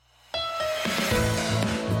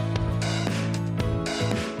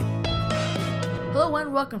Hello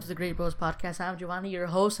and welcome to the Great Bros Podcast. I'm Giovanni, your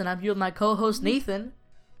host, and I'm here with my co-host Nathan.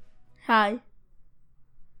 Hi.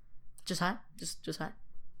 Just hi? Just hi?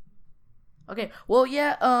 Okay, well,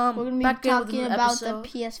 yeah, we're going to be talking about the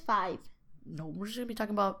PS5. No, we're just going to be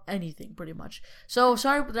talking about anything, pretty much. So,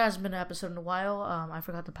 sorry there hasn't been an episode in a while. I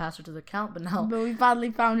forgot the password to the account, but now... But we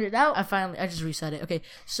finally found it out. I just reset it. Okay,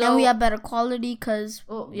 so... And we have better quality, because...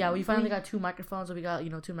 Well, yeah, we finally got two microphones. So we got,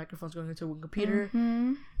 two microphones going into one computer.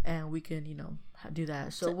 Mm-hmm. And we can, do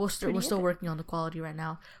that. So we're still working on the quality right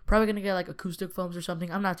now. Probably going to get, acoustic foams or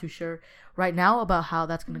something. I'm not too sure right now about how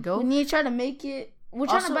that's going to go. We need to try to make it... We're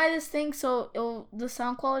trying to buy this thing so the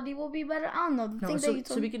sound quality will be better. I don't know. So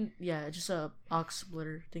we can, just a aux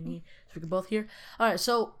splitter thingy so we can both hear. All right,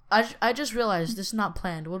 so I just realized this is not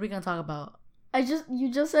planned. What are we gonna talk about? You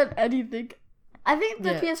just said anything. I think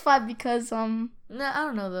the PS5 because Nah, I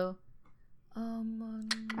don't know though.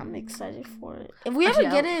 I'm excited for it. If we ever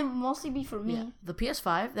get it, it'll mostly be for me. Yeah, the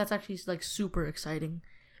PS5 that's actually super exciting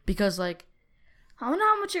because I don't know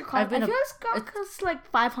how much it costs. I feel it costs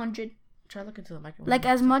 $500. Try to look into the microphone.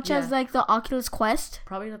 As much as the Oculus Quest.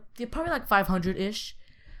 Probably 500-ish.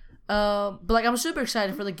 But I'm super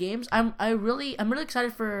excited for the games. I'm really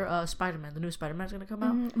excited for Spider-Man. The new Spider-Man is gonna come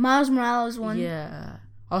out. Miles Morales one. Yeah.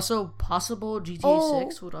 Also, possible GTA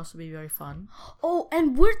 6 would also be very fun. Oh,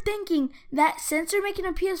 and we're thinking that since they're making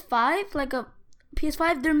a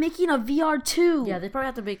PS5, they're making a VR 2. Yeah, they probably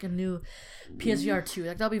have to make a new PSVR 2.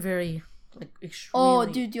 That'll be very extremely. Oh,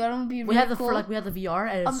 dude, you want to be really cool? We have the VR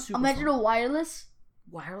and it's super imagine fun. A wireless,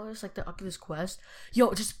 like the Oculus Quest.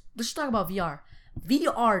 Yo, let's talk about VR.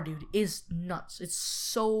 VR, dude, is nuts. It's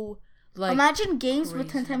so imagine games crazy.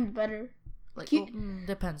 With 10 times better.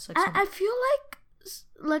 Depends. I feel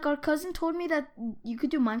like our cousin told me that you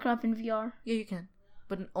could do Minecraft in VR. Yeah, you can,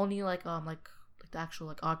 but only like the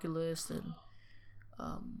actual Oculus and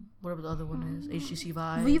whatever the other one is, HTC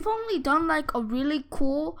Vive. We've only done a really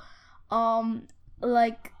cool VR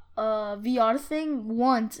thing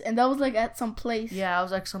once, and that was at some place. Yeah, I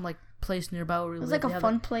was some place nearby where we lived. It was a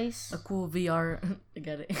fun place. A cool VR. I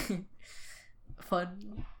get it.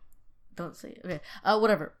 Fun. Don't say it. Okay.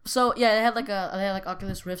 Whatever. So yeah, they had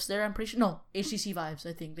Oculus Rifts there. I'm pretty sure. No, HTC Vives.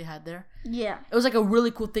 I think they had there. Yeah. It was a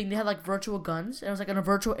really cool thing. They had virtual guns, and it was in a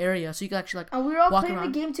virtual area, so you could actually And we were all walk playing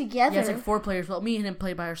around. The game together. Yeah, it's 4 players. Well, me and him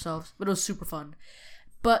played by ourselves, but it was super fun.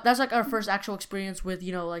 But that's our first actual experience with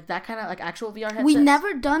that kind of actual VR headset. We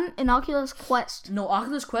never done an Oculus Quest. No,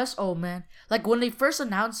 Oculus Quest. Oh man, when they first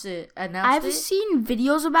announced it. I've seen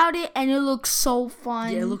videos about it, and it looks so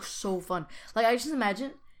fun. Yeah, it looks so fun. I just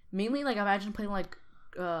imagine. Mainly, imagine playing,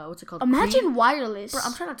 what's it called? Imagine wireless. Bro,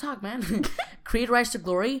 I'm trying to talk, man. Creed Rise to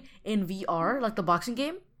Glory in VR, the boxing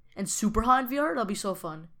game, and Super Hot in VR. That'll be so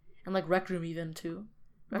fun. And, Rec Room even, too.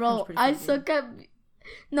 Bro, I suck at...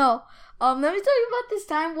 No. Let me tell you about this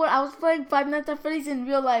time where I was playing Five Nights at Freddy's in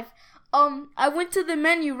real life. I went to the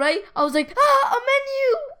menu, right? I was like, a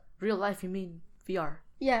menu! Real life, you mean VR?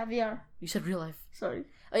 Yeah, VR. You said real life. Sorry.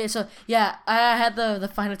 Oh, yeah, so, yeah, I had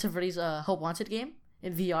the Five Nights at Freddy's Hope Wanted game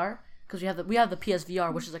in VR, because we have the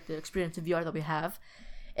PSVR, which is the experience in VR that we have.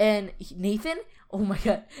 And Nathan, oh my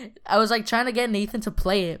god, I was trying to get Nathan to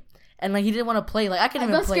play it, and he didn't want to play. I couldn't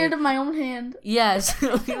even play. I got scared of my own hand. Yeah,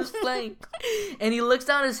 so he was playing, and he looks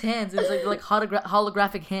down at his hands. It's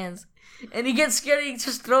holographic hands, and he gets scared. And he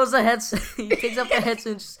just throws the headset. He takes up the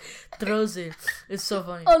headset and just throws it. It's so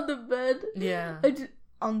funny. On the bed. Yeah.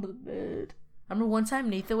 On the bed. I remember one time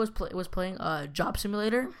Nathan was playing Job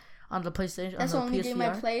Simulator on the PlayStation. That's the only game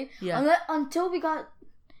I played. Yeah. Until we got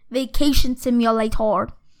Vacation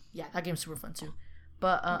Simulator. Yeah, that game's super fun too.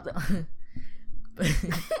 But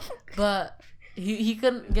but he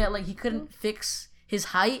couldn't get he couldn't fix his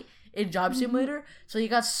height in Job Simulator, so he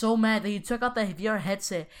got so mad that he took out the VR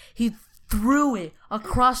headset. He threw it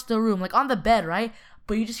across the room, on the bed, right?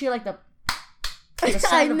 But you just hear the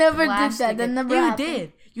I never did that. That never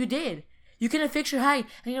happened. You did. You couldn't fix your height,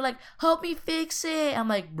 and you're help me fix it. I'm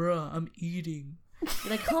bruh, I'm eating.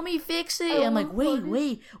 You're help me fix it. I'm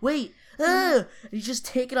wait. And you just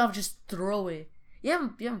take it off, just throw it. You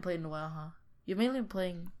haven't played in a while, huh? You've mainly been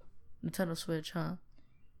playing Nintendo Switch, huh?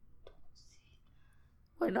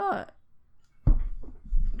 Why not?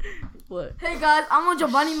 What? Hey guys, I'm on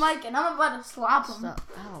Giovanni mic, and I'm about to slap him. Stop.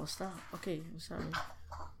 Ow, stop. Okay, I'm sorry.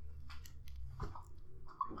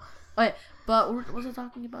 Okay, but what was I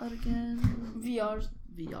talking about again? VR,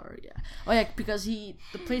 yeah. Oh yeah, because the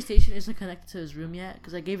PlayStation isn't connected to his room yet,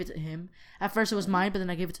 because I gave it to him. At first it was mine, but then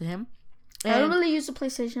I gave it to him. And I don't really use the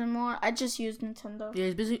PlayStation anymore. I just use Nintendo.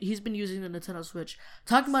 Yeah, he's been using the Nintendo Switch.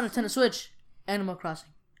 Talking about Nintendo Switch, Animal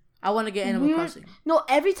Crossing. I want to get Animal Crossing. No,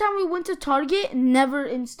 every time we went to Target, never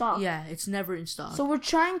in stock. Yeah, it's never in stock. So we're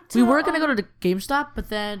trying to... We were going to go to the GameStop, but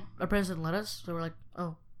then our parents didn't let us. So we're like,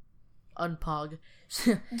 oh, unpog.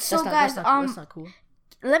 That's not cool.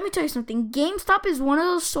 Let me tell you something. GameStop is one of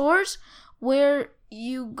those stores where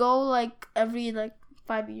you go like every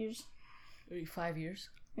 5 years. Every 5 years?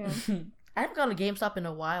 Yeah. I haven't gone to GameStop in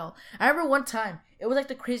a while. I remember one time. It was like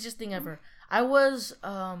the craziest thing ever. I was,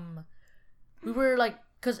 we were like,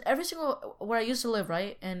 because every single, where I used to live,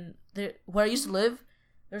 right? And where I used to live,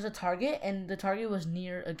 there's a Target, and the Target was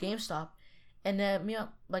near a GameStop. And then me and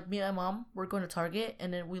my mom were going to Target,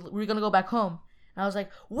 and then we were going to go back home. And I was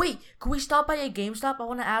like, wait, can we stop by a GameStop? I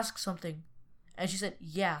want to ask something. And she said,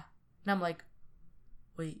 yeah. And I'm like,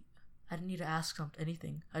 wait, I didn't need to ask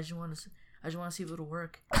anything. I just want to see if it'll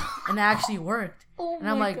work. And it actually worked. And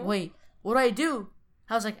I'm like, wait, what do I do?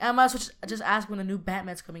 I was like, I might as well just ask when a new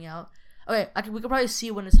Batman's coming out. Okay, we could probably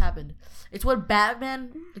see when this happened. It's when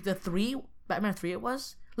Batman, like Batman 3 it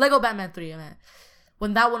was? Lego Batman 3, I meant.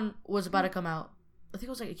 When that one was about to come out. I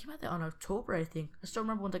think it came out on October, I think. I still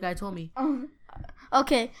remember when the guy told me.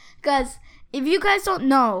 Okay, guys, if you guys don't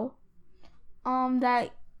know,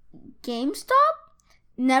 that GameStop,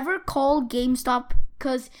 never call GameStop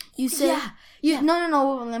because you say... Yeah.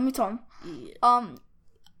 No, let me tell him. Yeah.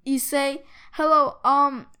 You say, hello,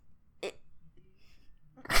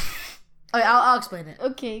 Okay, I'll explain it.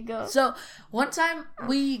 Okay, go. So, one time,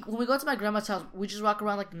 when we go to my grandma's house, we just walk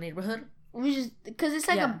around, like, the neighborhood. Because it's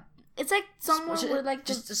like it's like somewhere where, like...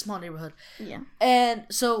 Just a small neighborhood. Yeah. And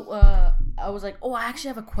so, I was like, oh, I actually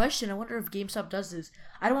have a question. I wonder if GameStop does this.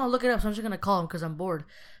 I don't want to look it up, so I'm just going to call them because I'm bored.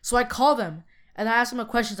 So, I call them, and I ask them a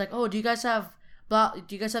question. It's like, oh, do you guys have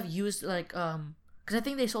used, like, because I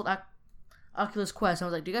think they sold Oculus Quest. And I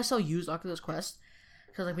was like, do you guys still use Oculus Quest?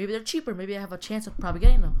 Because, like, maybe they're cheaper. Maybe I have a chance of probably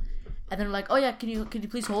getting them. And they're like, oh yeah, can you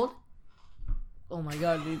please hold? Oh my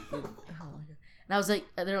god, dude. Oh my god. And I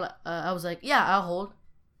was like, yeah, I'll hold.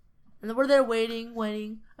 And then we're there waiting.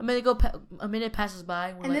 A minute passes by.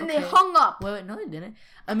 And then okay. They hung up. Wait, no, they didn't.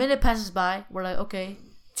 A minute passes by. We're like, okay.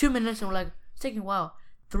 2 minutes, and we're like, it's taking a while.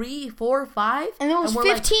 3, 4, 5. And it was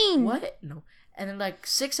 15. Like, what? No. And then like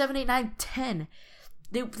 6, 7, 8, 9, 10.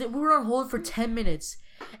 We were on hold for 10 minutes.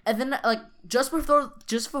 And then like just before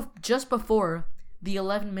the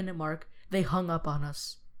 11-minute mark, they hung up on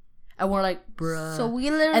us. And we're like, bruh. So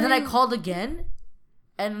we literally... And then I called again,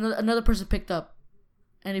 and another person picked up.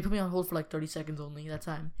 And they put me on hold for like 30 seconds only that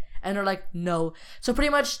time. And they're like, no. So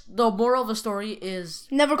pretty much the moral of the story is...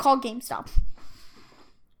 Never call GameStop.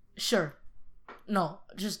 Sure. No.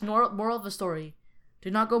 Just moral of the story.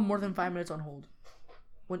 Do not go more than 5 minutes on hold.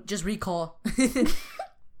 Just recall.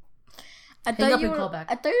 I thought you were about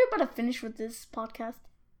to finish with this podcast.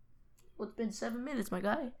 Well, it's been 7 minutes, my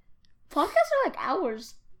guy. Podcasts are like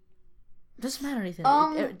hours. Doesn't matter anything.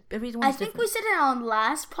 I think we said it on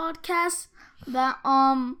last podcast that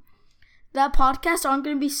that podcasts aren't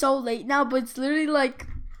gonna be so late now, but it's literally like,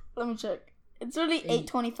 let me check. It's literally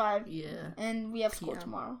 8:25. Yeah. And we have school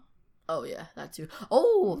tomorrow. Oh yeah, that too.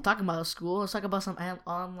 Oh, talking about school. Let's talk about some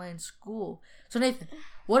online school. So Nathan,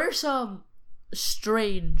 what are some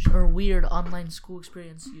strange or weird online school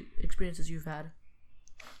experiences you've had?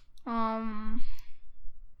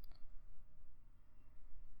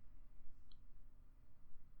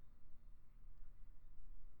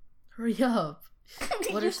 Hurry up.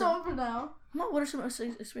 What are some for now? What are some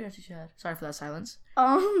experiences you had? Sorry for that silence.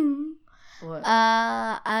 What?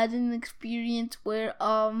 I had an experience where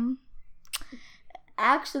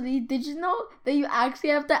actually, did you know that you actually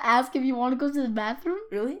have to ask if you want to go to the bathroom?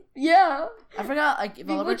 Really? Yeah. I forgot. Like,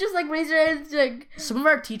 people just like raise their hands, like, some of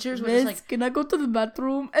our teachers were just like, "Can I go to the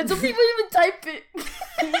bathroom?" And some people even type it.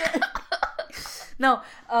 No,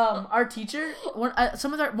 our teacher,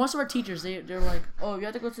 most of our teachers, they're like, oh, you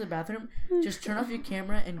have to go to the bathroom. Just turn off your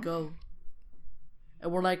camera and go.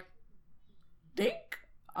 And we're like, Dick,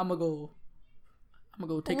 I'm gonna go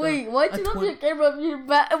take. Wait, why'd you turn your camera in your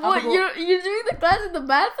What? You're doing the class in the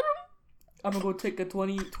bathroom? I'm gonna go take a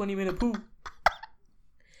 20-minute poop.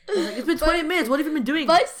 Like, it's been 20 minutes. What have you been doing?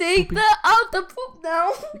 By saying that, I have to poop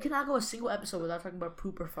now. We cannot go a single episode without talking about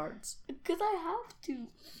poop or farts. Because I have to.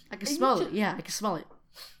 I can smell it. Yeah, I can smell it.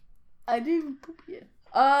 I didn't even poop yet.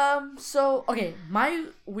 So okay, my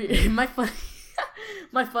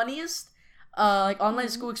funniest like online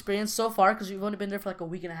school experience so far, because we've only been there for like a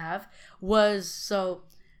week and a half, was so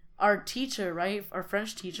our teacher, right, our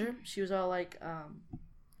French teacher, she was all like,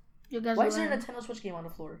 why is there a Nintendo Switch game on the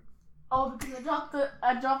floor? Oh, because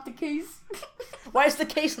I dropped the case. Why is the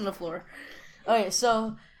case on the floor? Okay,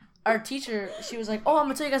 so our teacher, she was like, oh, I'm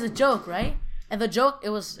gonna tell you guys a joke, right? And the joke, it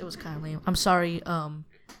was kind of lame. I'm sorry,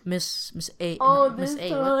 Miss A. Oh, Miss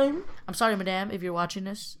this A. time. I'm sorry, madam, if you're watching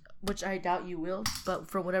this, which I doubt you will. But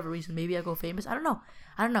for whatever reason, maybe I go famous. I don't know.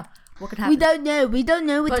 What could happen? We don't know. We don't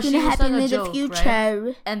know what's going to happen in the future.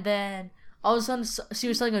 Right? And then all of a sudden, she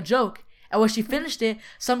was telling a joke, and when she finished it,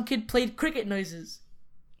 some kid played cricket noises.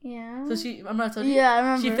 Yeah. So I'm not telling you. Yeah, I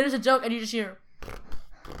remember. She finished a joke, and you just hear,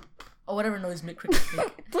 or whatever noise cricket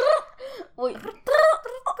make. Wait. At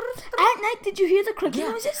night, did you hear the cricket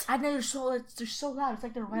noises? At night, they're so loud. It's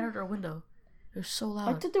like they're right out our window. They're so loud.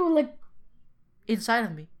 I thought they were like inside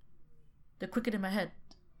of me. The cricket in my head.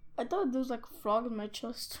 I thought there was like a frog in my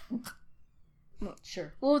chest. No,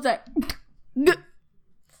 sure. What was that?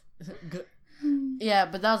 Yeah,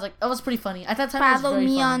 but that was pretty funny. At that time, follow it was very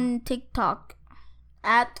me funny. on TikTok.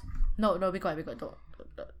 At no, be quiet. Don't.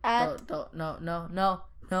 No.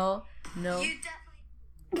 You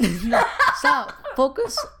definitely. No, stop.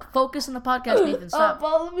 Focus on the podcast, Nathan. Stop.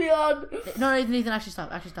 Follow me on. No, Nathan. Actually, stop.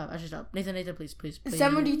 Nathan, please.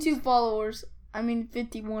 72 followers. I mean,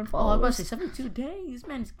 51 followers. Oh, I was about to say 72 days,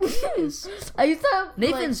 man. It's I used to have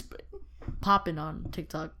Nathan's popping on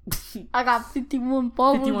TikTok. I got 51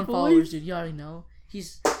 followers. 51 followers, dude. You already know.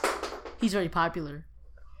 He's very popular.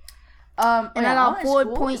 And I got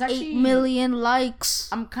 4.8 million likes.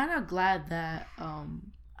 I'm kind of glad that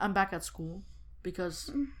I'm back at school because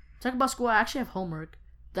talking about school, I actually have homework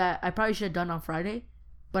that I probably should have done on Friday,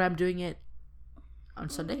 but I'm doing it on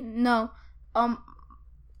Sunday. No,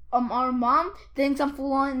 our mom thinks I'm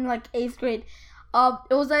full on in like 8th grade.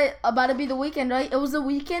 It was like about to be the weekend, right? It was the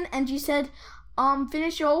weekend, and she said,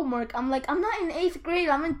 finish your homework. I'm like, I'm not in 8th grade.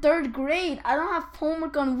 I'm in 3rd grade. I don't have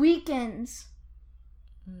homework on weekends.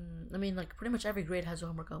 I mean, like, pretty much every grade has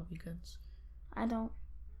homework on weekends. I don't.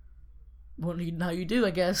 Well, now you do,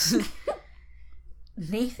 I guess.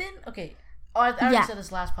 Nathan? Okay. Oh, I already said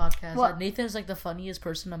this last podcast. That Nathan is, like, the funniest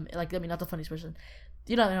person. Not the funniest person.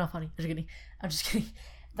 You're not funny. I'm just kidding.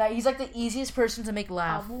 That he's, like, the easiest person to make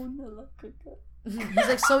laugh. He's,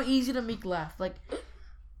 like, so easy to make laugh. Like,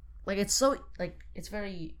 it's so, like, it's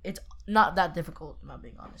not that difficult, if I'm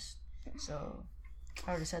being honest. So,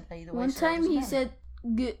 I already said that either way. One time he said,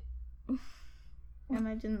 good. And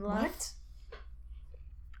I didn't laugh. What?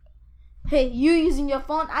 Hey, you using your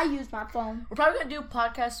phone? I use my phone. We're probably gonna do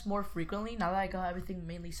podcasts more frequently now that I got everything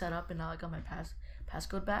mainly set up and now I got my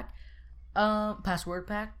passcode back. Password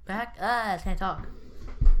back. I can't talk.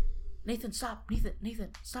 Nathan, stop.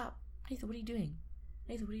 Nathan, stop. Nathan, what are you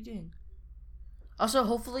doing? Also,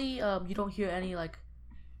 hopefully, you don't hear any like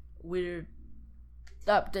weird.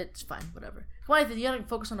 That's fine. Whatever. Come on, Nathan. You gotta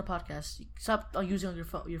focus on the podcast. Stop using your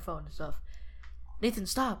phone and stuff. Nathan,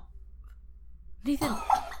 stop. Nathan.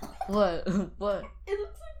 What? It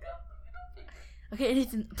looks like Okay,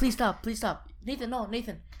 Nathan, please stop. Nathan, no,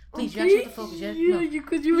 Nathan. Please, you actually have to focus, yeah? No.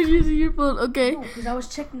 Because you were using your phone, okay. No, because I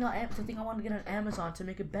was checking out something I wanted to get on Amazon to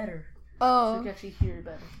make it better. Oh. So you can actually hear it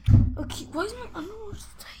better. Okay, why is my underwear so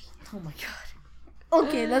tight? Oh my god.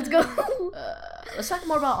 Okay, let's go. Let's talk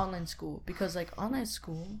more about online school because like online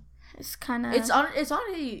school, it's kind of it's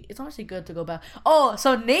honestly good to go back. Oh,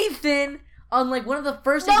 so Nathan on like one of the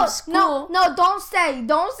first days of school. No, don't say it,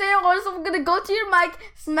 or else I'm gonna go to your mic,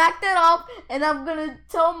 smack that off, and I'm gonna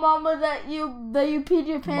tell Mama that you peed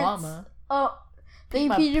your pants. Mama. Oh, that you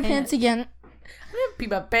peed your pants again. I didn't pee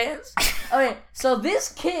my pants. Okay, so this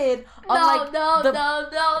kid on No.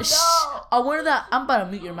 on one of the I'm about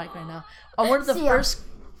to mute your mic right now. On one of the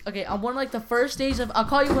on one of like the first days of I'll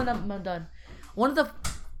call you when I'm done. One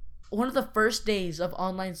of the first days of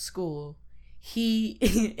online school, he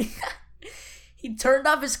he turned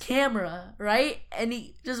off his camera, right? And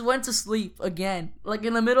he just went to sleep again. Like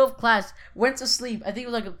in the middle of class, went to sleep. I think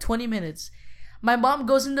it was like 20 minutes. My mom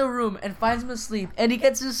goes in the room and finds him asleep, and he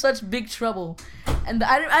gets in such big trouble. And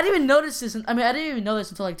I didn't even notice this. I didn't even know this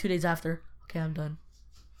until like 2 days after. Okay, I'm done.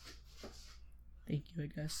 Thank you, I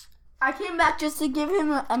guess. I came back just to give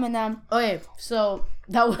him an M&M. Okay, so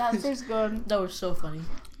that tastes good. That was so funny.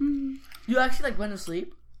 You actually like went to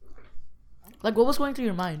sleep? Like, what was going through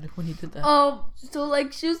your mind when you did that? So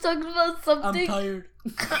like she was talking about something. I'm tired.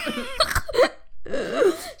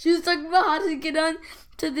 She was talking about how to get on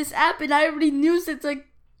to this app, and I already knew since like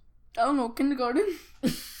I don't know, kindergarten.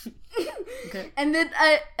 Okay. And then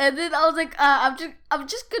I was like, I'm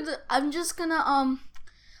just gonna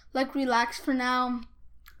like relax for now.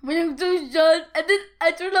 When I'm too done, and then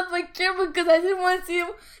I turned off my camera because I didn't want to see him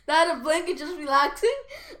that had a blanket just relaxing.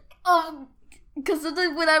 Because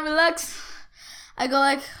sometimes when I relax, I go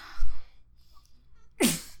like.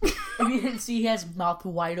 If you didn't see, he has his mouth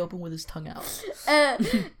wide open with his tongue out. And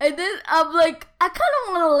then I'm like, I kind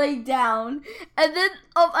of want to lay down. And then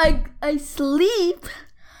I sleep.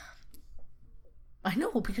 I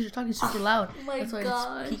know, because you're talking super loud. Oh my That's why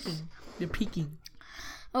gosh. it's peaking. You're peaking.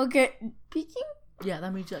 Okay, peeking? Yeah,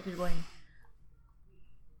 that means like you're going.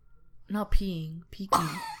 Not peeing, peeking.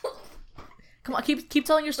 Come on, keep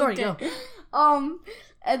telling your story. Okay. Go.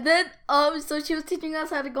 And then so she was teaching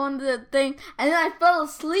us how to go into the thing, and then I fell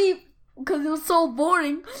asleep because it was so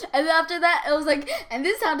boring. And then after that, it was like, and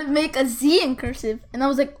this is how to make a Z in cursive, and I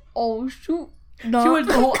was like, oh shoot, no. She went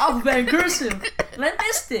the whole alphabet in cursive, and I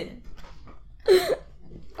missed it.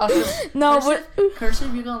 No,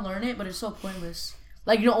 cursive, you're gonna learn it, but it's so pointless.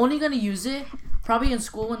 Like, you're only gonna use it probably in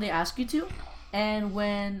school when they ask you to, and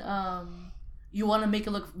when you want to make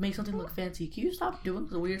something look fancy. Can you stop doing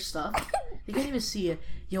the weird stuff? They can't even see it.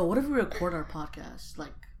 Yo, what if we record our podcast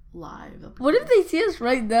like live? What if they see us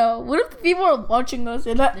right now? What if the people are watching us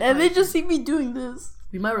and they just see me doing this?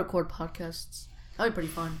 We might record podcasts. That'd be pretty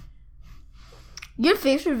fun. Your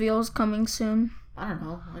face reveal is coming soon. I don't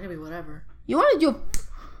know. It could be whatever. You want to do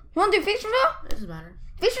face reveal? It doesn't matter.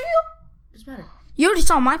 Face reveal? It doesn't matter. You already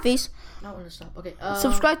saw my face. Not when to stop. Okay.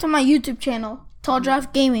 Subscribe to my YouTube channel, Tall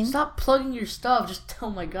Draft Gaming. Stop plugging your stuff. Just oh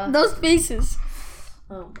my god. Those faces.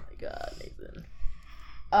 Oh my god, Nathan.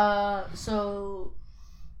 So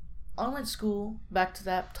online school. Back to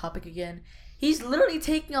that topic again. He's literally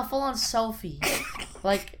taking a full-on selfie,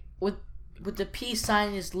 like with the peace sign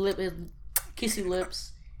in his lip, his kissy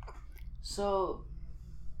lips. So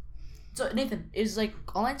Nathan, is like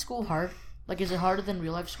online school hard? Like, is it harder than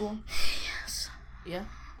real life school? Yes. Yeah.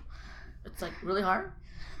 It's like really hard.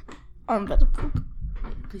 I'm about to poop.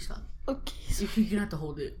 Please stop. Okay. You don't have to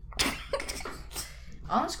hold it.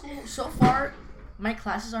 Online school so far, my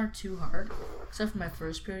classes aren't too hard, except for my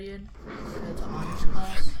first period. It's an honors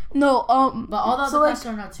class. No, but all the other classes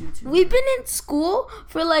are not too. We've been in school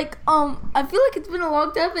for like I feel like it's been a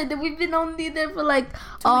long time, and then we've been only there for like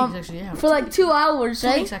 2 weeks actually, yeah. for like 2 hours, 2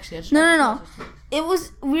 right? weeks actually. No. It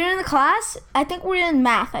was we were in the class. I think we were in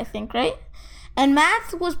math. I think, right? And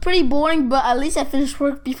math was pretty boring, but at least I finished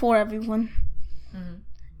work before everyone.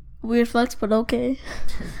 Mm-hmm. Weird flex, but okay.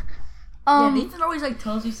 Yeah, Nathan always like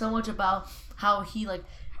tells you so much about how he like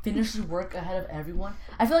finishes work ahead of everyone.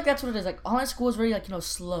 I feel like that's what it is. Like, online school is very like,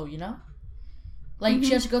 slow, Like,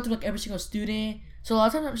 she has to go through like every single student. So a lot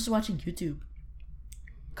of times I'm just watching YouTube.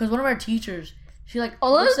 Because one of our teachers, she like a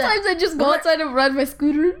lot of times I just go outside and ride my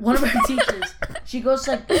scooter. One of our teachers, she looks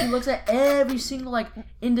at every single like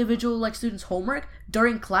individual like student's homework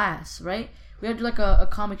during class, right? We had to do like a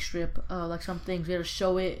comic strip, like some things. We had to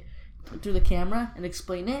show it through the camera and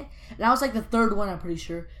explain it. And I was like the third one, I'm pretty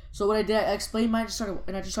sure. So what I did, I explained mine, I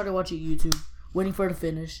just started watching YouTube, waiting for her to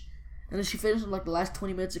finish. And then she finished in like the last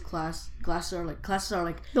 20 minutes of class. Classes are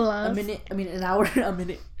like a minute. I mean, an hour, a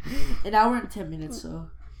minute, an hour and 10 minutes. So.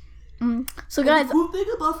 So guys, the cool thing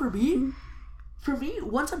about for me,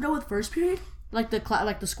 once I'm done with first period, like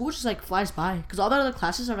the school just like flies by, because all the other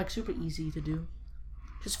classes are like super easy to do.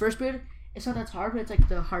 Just first period, it's not that hard, but it's like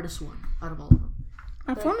the hardest one out of all of them.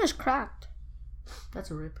 My phone is cracked. That's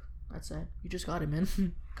a rip. That's sad. You just got it, man.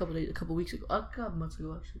 a couple weeks ago, a couple months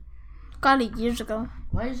ago actually. Got it years ago.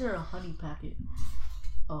 Why is there a honey packet?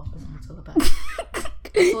 Oh, it's a Nutella packet.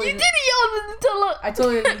 You did yell the Nutella. I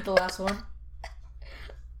told you to eat the last one.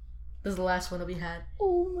 This is the last one that we had.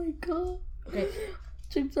 Oh my god. Okay.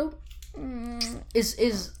 Chips up. Is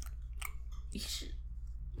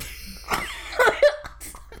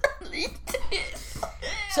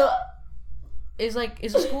so is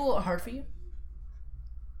the school hard for you?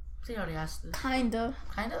 I think I already asked this. Kinda.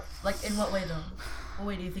 Like, in what way though? What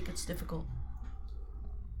way do you think it's difficult?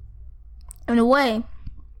 In a way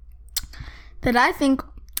that I think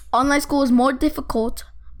online school is more difficult,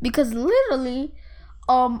 because literally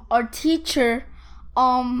our teacher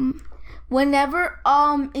whenever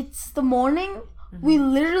it's the morning, we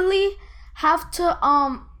literally have to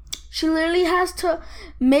she literally has to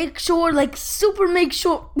make sure, like super make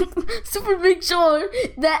sure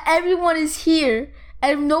that everyone is here.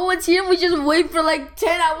 And if no one's here, we just wait for like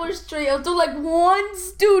 10 hours straight until like one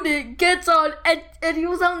student gets on, and he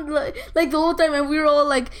was on like the whole time, and we were all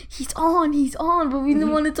like, he's on, but we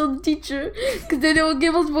didn't want to tell the teacher because then it would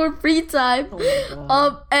give us more free time.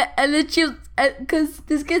 Oh and then she was, because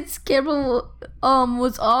this kid's camera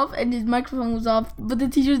was off and his microphone was off, but the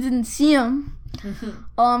teacher didn't see him.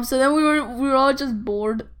 So then we were all just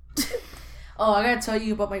bored. Oh, I gotta tell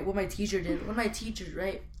you about what my teacher did. One of my teachers,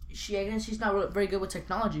 right? She's not very good with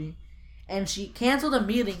technology, and she canceled a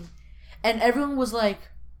meeting, and everyone was like,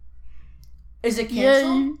 "Is it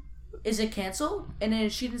canceled? Yeah. Is it canceled?" And then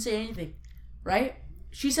she didn't say anything, right?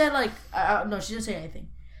 She said like, "No," she didn't say anything.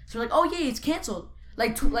 So we're like, "Oh yeah, it's canceled."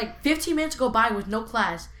 Like 15 minutes go by with no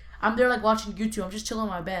class. I'm there like watching YouTube. I'm just chilling on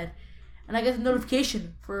my bed, and I get a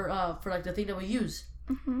notification for like the thing that we use.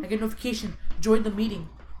 Mm-hmm. I get a notification, join the meeting,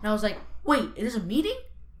 and I was like, wait, it is a meeting?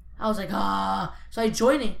 I was like, so I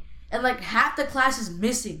join it, and like half the class is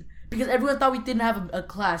missing because everyone thought we didn't have a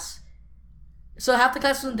class. So half the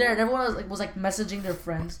class wasn't there, and everyone was like messaging their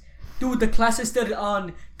friends, dude, the class is still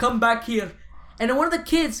on, come back here. And then one of the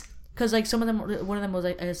kids, cause like one of them was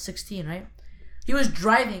like 16, right? He was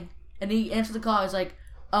driving, and he answered the call. He's like,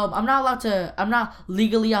 I'm not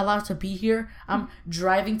legally allowed to be here. I'm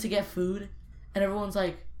driving to get food. And everyone's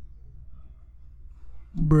like,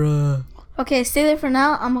 bruh. Okay, stay there for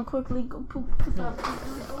now. I'm gonna quickly go poop.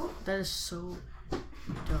 That is so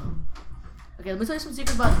dumb. Okay, let me tell you some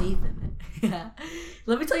secrets about Nathan. Yeah.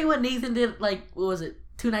 Let me tell you what Nathan did, like, what was it?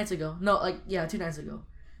 2 nights ago. No, 2 nights ago.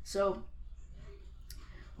 So,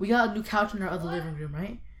 we got a new couch in our other living room,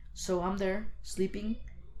 right? So, I'm there, sleeping.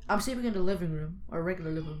 I'm sleeping in the living room, our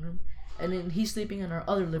regular living room. And then he's sleeping in our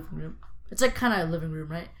other living room. It's like kind of a living room,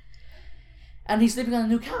 right? And he's sleeping on a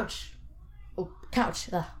new couch. Oh, couch.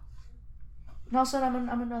 And all of a sudden,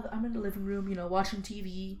 I'm in the living room, you know, watching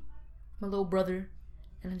TV. My little brother,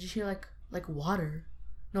 and I just hear like water.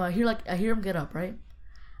 No, I hear him get up, right?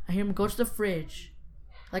 I hear him go to the fridge,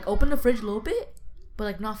 like open the fridge a little bit, but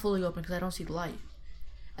like not fully open because I don't see the light.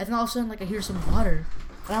 And then all of a sudden, like I hear some water,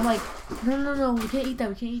 and I'm like, no, we can't eat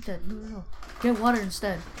that. No, get water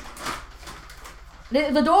instead.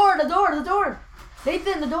 The door,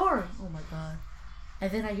 Nathan, the door. Oh my god.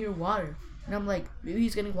 And then I hear water, and I'm like, maybe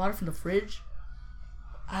he's getting water from the fridge.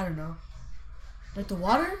 I don't know. Like the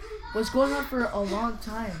water was going on for a long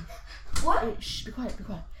time. What? Wait, shh, be quiet.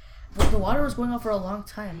 But the water was going on for a long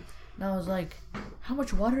time. And I was like, how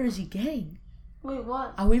much water is he getting? Wait,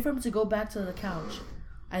 what? I wait for him to go back to the couch.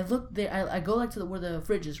 I look there. I go like to where the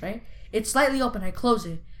fridge is, right? It's slightly open. I close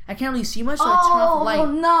it. I can't really see much, so I turn off the light.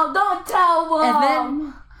 Oh no! Don't tell him. And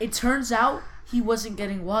then it turns out he wasn't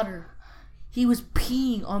getting water. He was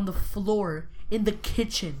peeing on the floor in the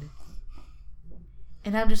kitchen.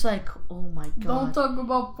 And I'm just like, oh my god. Don't talk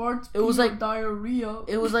about farts. It was like diarrhea.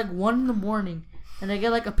 It was like 1 a.m, and I get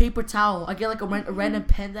like a paper towel. I get like a random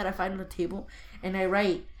pen that I find on the table, and I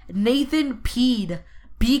write, Nathan peed.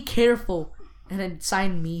 Be careful. And then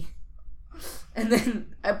sign me. And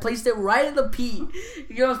then I placed it right in the pee.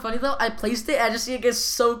 You know what's funny though? I placed it, I just see it get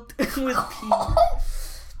soaked with pee.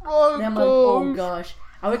 And I'm like, oh gosh.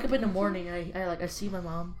 I wake up in the morning, and I see my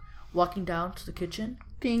mom walking down to the kitchen.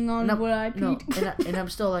 Peeing on where I peed. No, and I'm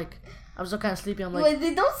still kind of sleepy. I'm like, wait,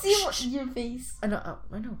 they don't see your face. I know.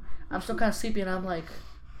 I'm still kind of sleepy, and I'm like,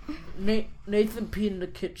 Nathan peed in the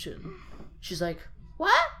kitchen. She's like,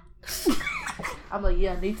 what? I'm like,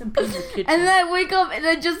 yeah, Nathan peed in the kitchen. And then I wake up and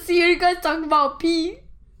I just see you guys talking about pee.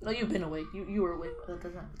 No, you've been awake. You were awake at the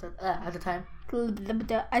time.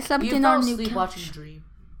 I slept you in our new couch. You fell asleep watching Dream.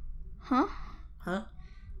 Huh? Huh?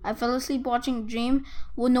 I fell asleep watching Dream.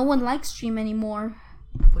 Well, no one likes Dream anymore.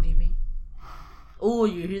 What do you mean? Oh,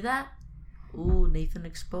 you hear that? Oh, Nathan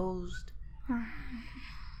exposed.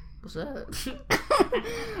 What's that?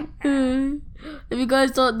 If you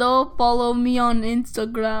guys don't know, follow me on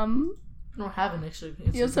Instagram. I don't have an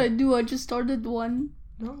Instagram. Yes, I do. I just started one.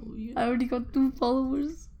 No, you... I already got 2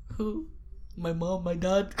 followers. Who? My mom, my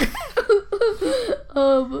dad.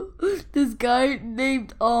 This guy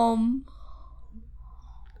named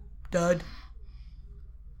Dad.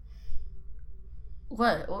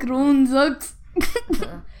 What? Kronzux.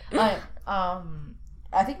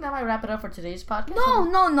 I think that might wrap it up for today's podcast.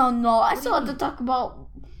 No. I still have to talk about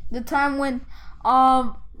the time when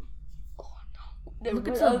Look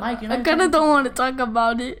at the mic. I kind of don't want to talk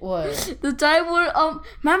about it. What? The time where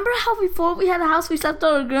remember how before we had a house we slept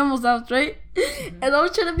at our grandma's house, right? Mm-hmm. And I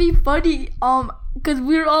was trying to be funny because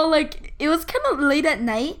we were all like, it was kind of late at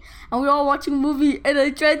night and we were all watching a movie, and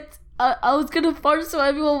I was gonna fart so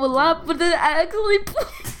everyone would laugh, but then I actually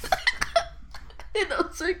and I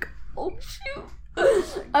was like, oh shoot.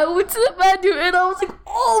 I went to the bathroom and I was like,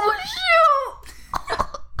 oh shoot.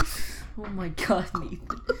 Oh my god,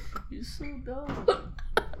 Nathan. You're so dumb.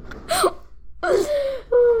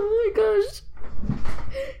 Oh my gosh.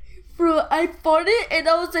 Bro, I farted and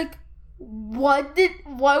I was like, why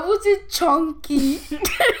was it chunky?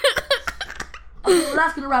 Well,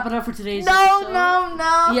 that's gonna wrap it up for today's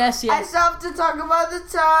No. Yes. I still have to talk about the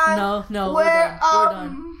time. No, where, we're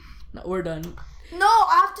done. No, we're done. No,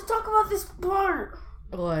 I have to talk about this part.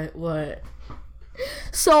 What?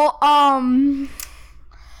 So,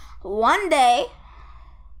 one day.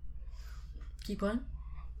 Keep going.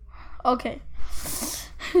 Okay.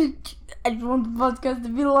 I just want the podcast to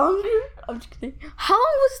be longer. I'm just kidding. How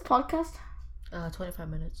long was this podcast? 25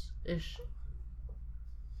 minutes ish.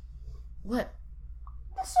 What?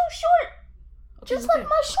 That's so short. Okay, just like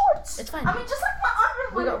my shorts. It's fine. I mean, just like my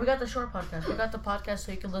underwear. We got the short podcast. We got the podcast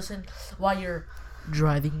so you can listen while you're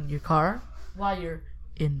driving your car, while you're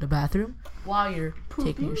in the bathroom, while you're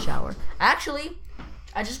taking your shower. Actually,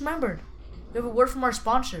 I just remembered. We have a word from our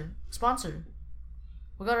sponsor.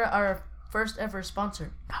 We got our first ever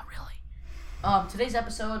sponsor. Not really. Today's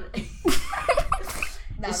episode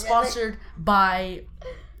is sponsored by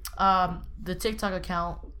the TikTok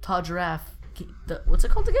account Todd Giraffe. What's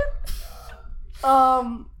it called again?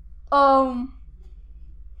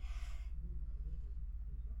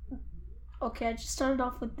 Okay, I just started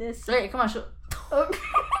off with this. Hey, come on, show. Okay.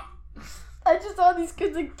 I just saw these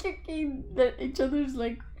kids like kicking each other's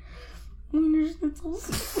like wiener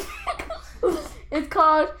schnitzels. It's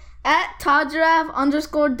called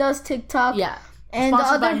 @ToddGiraffe_ does TikTok. Yeah. And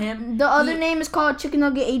Sponsored by him. The other name is called Chicken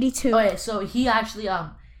Nugget 82. Okay, so he actually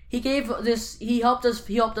he helped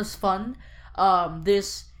us fund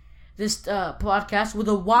this podcast with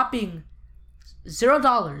a whopping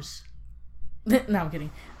 $0. No, I'm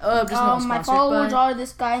kidding. My followers are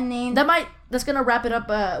this guy named. That's gonna wrap it up.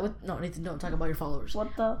 Nathan, don't talk about your followers.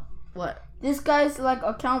 What? This guy's like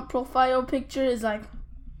account profile picture is like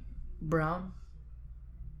brown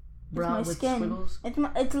my with skin. squiggles.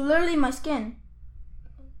 It's literally my skin.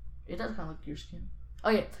 It does kind of look your skin.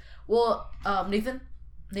 Okay, well, Nathan,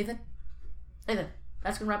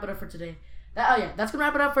 that's gonna wrap it up for today. That's gonna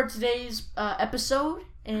wrap it up for today's episode.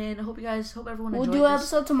 And I hope everyone enjoyed this. We'll do an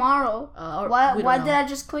episode tomorrow. Why did I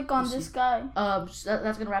just click on this guy? That's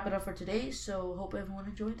gonna wrap it up for today. So hope everyone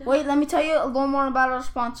enjoyed that. Wait, let me tell you a little more about our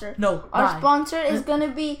sponsor. No, our sponsor is gonna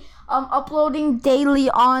be uploading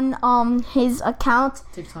daily on his account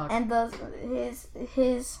TikTok and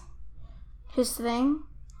his thing.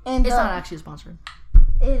 And it's not actually a sponsor.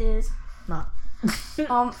 It is not.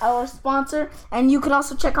 Our sponsor, and you could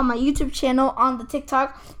also check out my YouTube channel on the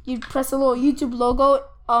TikTok. You press a little YouTube logo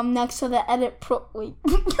next to the edit pro. Wait, I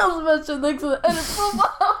was about to say next to the edit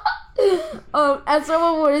profile. At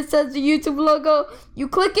somewhere where it says the YouTube logo, you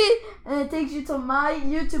click it, and it takes you to my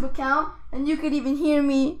YouTube account, and you could even hear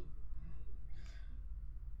me.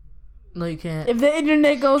 No, you can't. If the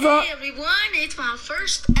internet goes up. Hey everyone, it's my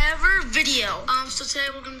first ever video. So today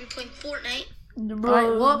we're gonna be playing Fortnite. Bro, all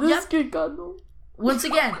right, well, this kid got no. Once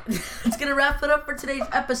again, it's gonna wrap it up for today's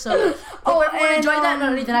episode. Hope everyone enjoyed that.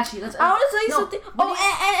 No, Nathan, actually, let's. I want to tell you something.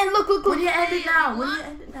 And look. When you end it now.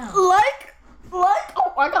 Like.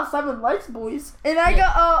 Oh, I got 7 likes, boys, and I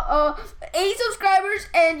got 80 subscribers,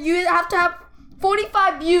 and you have to have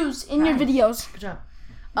 45 views in your videos. Good job.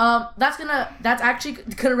 That's actually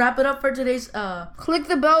gonna wrap it up for today's. Click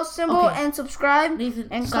the bell symbol and subscribe. Nathan,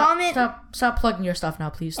 and comment. Stop plugging your stuff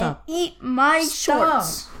now, please. Stop. And eat my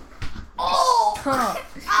shorts. Oh! Stop. Ow,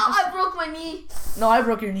 I broke my knee. No, I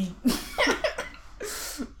broke your knee.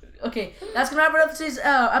 Okay, that's gonna wrap it up for today's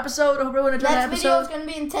episode. I hope everyone enjoyed that episode. Next video is gonna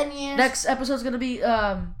be in 10 years. Next episode is gonna be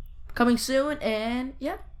coming soon, and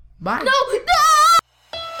yeah, bye. No!